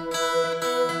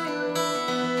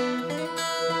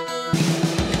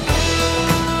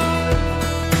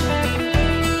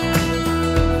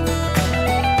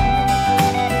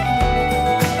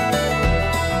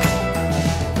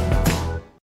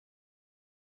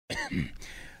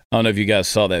 I don't know if you guys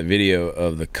saw that video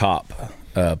of the cop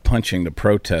punching the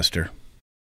protester. Is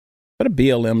that a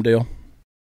BLM deal?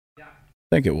 Yeah.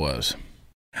 I think it was.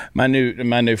 My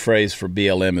new phrase for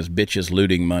BLM is bitches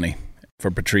looting money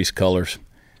for Patrice Cullors.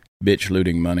 Bitch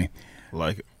looting money.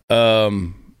 Like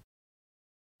it.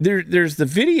 There's the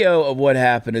video of what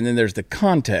happened, and then there's the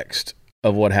context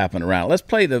of what happened around. Let's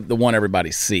play the one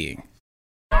everybody's seeing.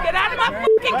 Get out of my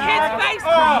fucking kid's face!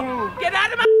 Get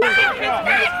out of my fucking kid's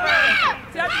face!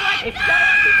 Just like if you don't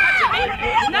want to touch me,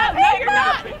 no, you're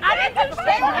not. I didn't do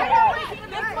shit.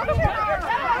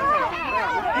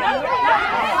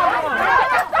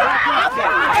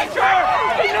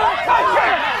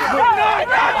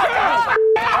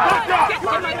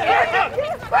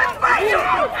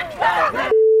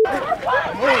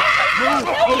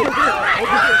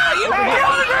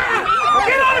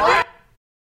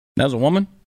 That was a woman?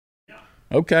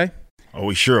 Okay. Are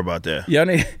we sure about that?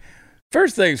 Yeah,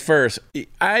 first things first,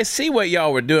 I see what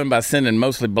y'all were doing by sending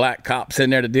mostly black cops in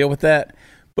there to deal with that.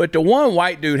 But the one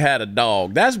white dude had a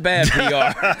dog. That's bad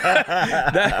PR.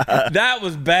 that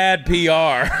was bad PR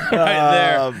right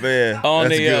there. Oh, man. On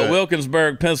the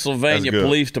Wilkinsburg, Pennsylvania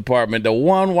Police Department. The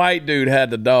one white dude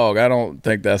had the dog. I don't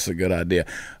think that's a good idea.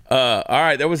 All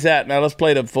right, there was that. Now let's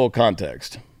play the full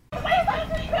context.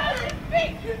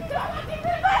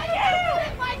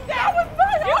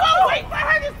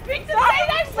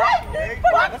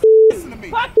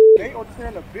 They are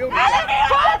tearing the building.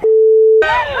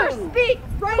 Let her speak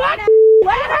right now.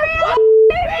 Let her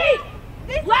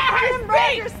speak. Let her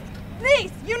speak.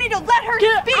 Please, you need to let her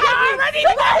speak. I already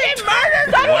fucking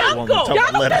murdered my uncle.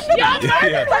 Y'all murdered her fucking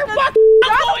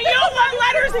uncle. You don't want to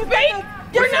let her speak?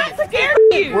 We're not scared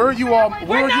of you. Where are you all?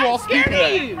 Where are you all speaking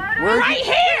at? Right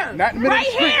here. Not in the middle of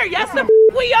the street. Right here. Yes, the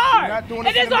we are.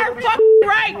 It is our fucking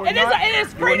right. It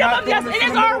is freedom of yes. It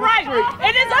is our right.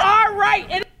 It is our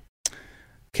right.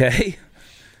 Okay.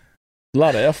 A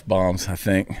lot of F-bombs, I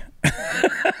think.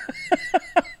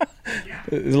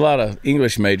 There's a lot of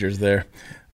English majors there.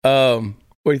 What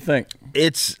do you think?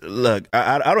 Look,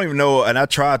 I don't even know, and I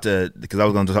tried to, because I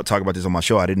was going to talk about this on my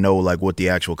show. I didn't know like what the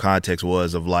actual context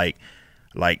was of like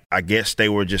I guess they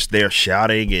were just there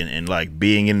shouting and like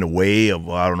being in the way of,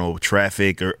 I don't know,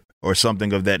 traffic or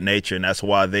something of that nature, and that's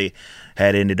why they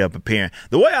had ended up appearing.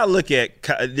 The way I look at,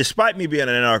 despite me being an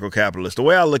anarcho-capitalist, the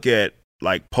way I look at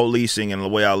like policing and the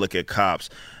way I look at cops,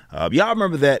 y'all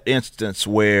remember that instance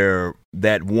where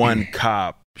that one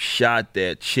cop shot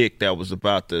that chick that was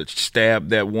about to stab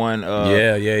that one.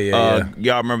 Yeah.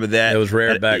 Y'all remember that? It was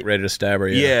rear back, ready to stab her.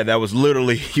 Yeah, that was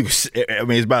literally. It's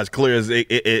about as clear as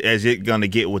it's gonna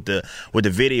get with the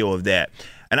video of that.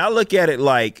 And I look at it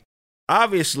like,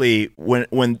 obviously,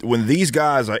 when these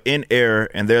guys are in error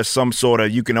and there's some sort of,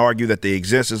 you can argue that the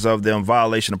existence of them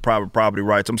violation of private property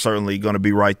rights, I'm certainly going to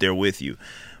be right there with you.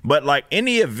 But like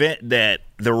any event the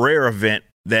rare event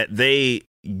that they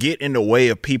get in the way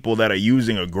of people that are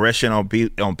using aggression on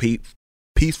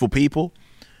peaceful people,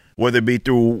 whether it be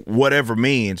through whatever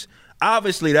means,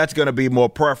 obviously that's going to be more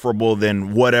preferable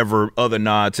than whatever other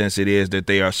nonsense it is that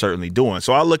they are certainly doing.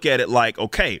 So I look at it like,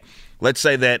 okay, let's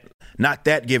say that, not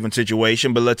that given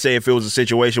situation, but let's say if it was a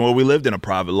situation where we lived in a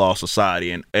private law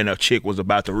society and a chick was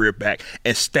about to rear back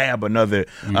and stab another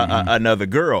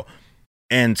girl,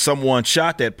 and someone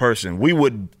shot that person, we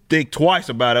would think twice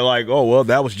about it, like, oh, well,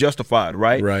 that was justified,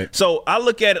 right? Right. So I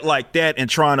look at it like that and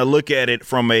trying to look at it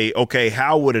from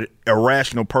how would a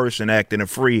rational person act in a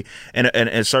free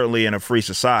and certainly in a free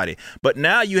society? But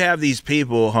now you have these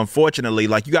people, unfortunately,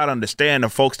 like, you got to understand the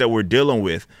folks that we're dealing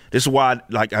with. This is why,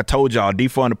 like I told y'all,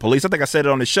 defund the police. I think I said it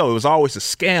on the show. It was always a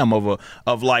scam of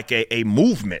a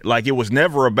movement. Like, it was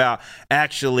never about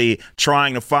actually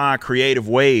trying to find creative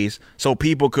ways so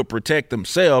people could protect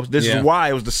themselves. This is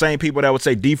why it was the same people that would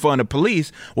say defund the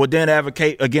police would then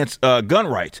advocate against gun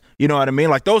rights. You know what I mean?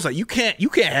 Like, those are, you can't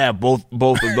have both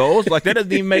of those. Like, that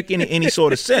doesn't even make any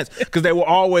sort of sense, because they were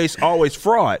always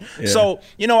fraud. Yeah. So,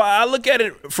 I look at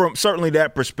it from certainly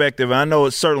that perspective, and I know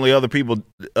it's certainly other people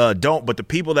don't, but the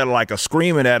people that are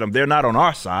screaming at them, they're not on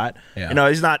our side. Yeah.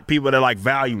 It's not people that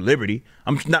value liberty.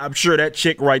 I'm sure that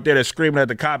chick right there that's screaming at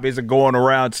the cop isn't going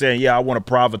around saying, yeah, I want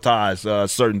to privatize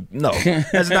certain. No,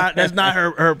 that's not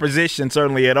her position,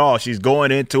 certainly at all. She's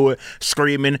going into it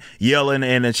screaming, yelling,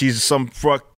 and then she's some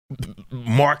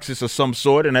Marxist of some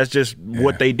sort, and that's just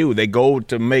what they do. They go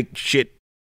to mix shit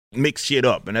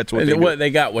up, and that's what they do. They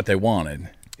got what they wanted.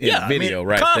 Video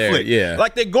right conflict. There. Yeah,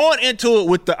 like, they're going into it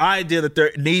with the idea that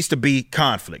there needs to be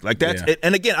conflict. Like, that's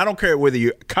and again, I don't care whether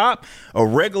you're a cop, a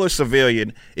regular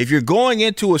civilian. If you're going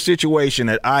into a situation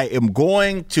that I am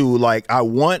going to I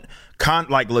want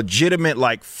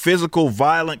legitimate physical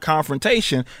violent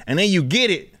confrontation, and then you get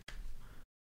it,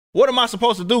 what am I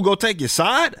supposed to do? Go take your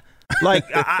side?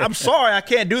 I'm sorry, I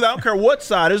can't do that. I don't care what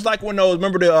side. It's like when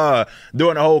remember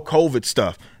during the whole COVID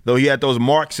stuff, though, you had those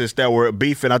Marxists that were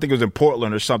beefing. I think it was in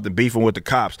Portland or something, beefing with the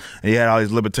cops. And you had all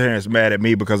these libertarians mad at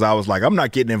me because I was like, I'm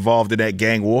not getting involved in that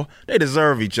gang war. They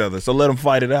deserve each other, so let them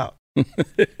fight it out.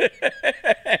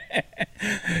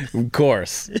 Of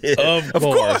course. Of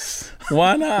course.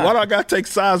 Why not? Why do I got to take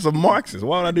sides of Marxists?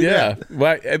 Why would I do that?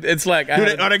 Well, it's like,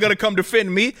 are they going to come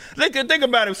defend me? Think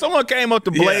about it. If someone came up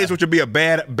to Blaze, which would be a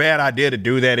bad idea to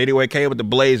do that anyway, came up to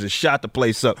Blaze and shot the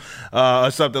place up or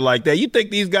something like that, you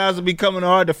think these guys would be coming to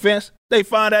our defense? They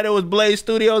find out it was Blaze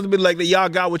Studios and be like, y'all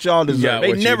got what y'all deserve.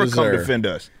 They never come defend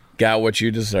us. Got what you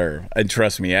deserve. And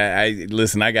trust me,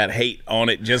 listen, I got hate on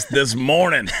it just this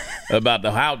morning about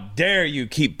how dare you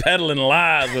keep peddling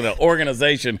lies with an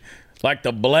organization like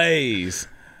the Blaze.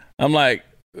 I'm like,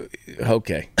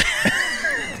 okay.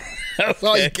 That's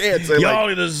all you can say.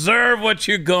 Y'all deserve what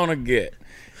you're gonna get.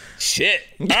 Shit.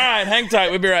 All right, hang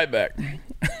tight. We'll be right back.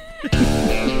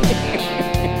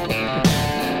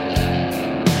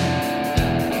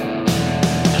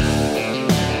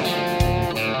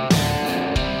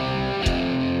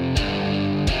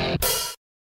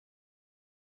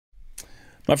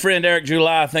 My friend Eric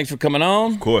July, thanks for coming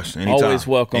on. Of course, anytime. Always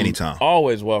welcome. Anytime.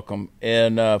 Always welcome.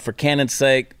 And for Canon's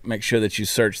sake, make sure that you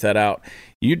search that out.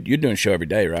 You're doing a show every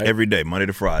day, right? Every day, Monday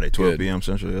to Friday, 12 p.m.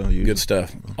 Central. Good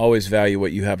stuff. Always value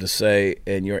what you have to say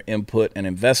and your input and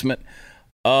investment.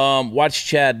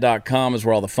 WatchChad.com is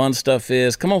where all the fun stuff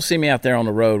is. Come on, see me out there on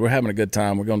the road. We're having a good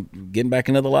time. We're getting back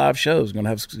into the live shows. We're going to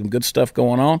have some good stuff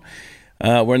going on.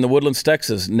 We're in the Woodlands,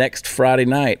 Texas, next Friday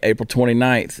night, April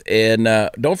 29th. And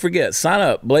don't forget, sign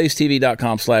up,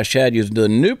 blazetv.com/Chad. Use the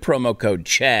new promo code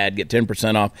CHAD. Get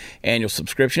 10% off annual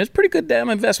subscription. It's a pretty good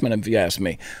damn investment, if you ask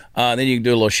me. Then you can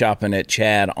do a little shopping at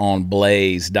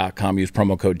chadonblaze.com. Use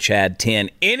promo code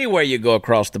CHAD10. Anywhere you go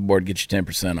across the board, get you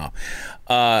 10% off.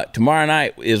 Tomorrow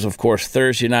night is, of course,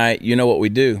 Thursday night. You know what we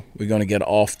do. We're going to get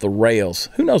off the rails.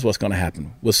 Who knows what's going to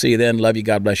happen? We'll see you then. Love you.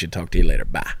 God bless you. Talk to you later.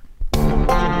 Bye.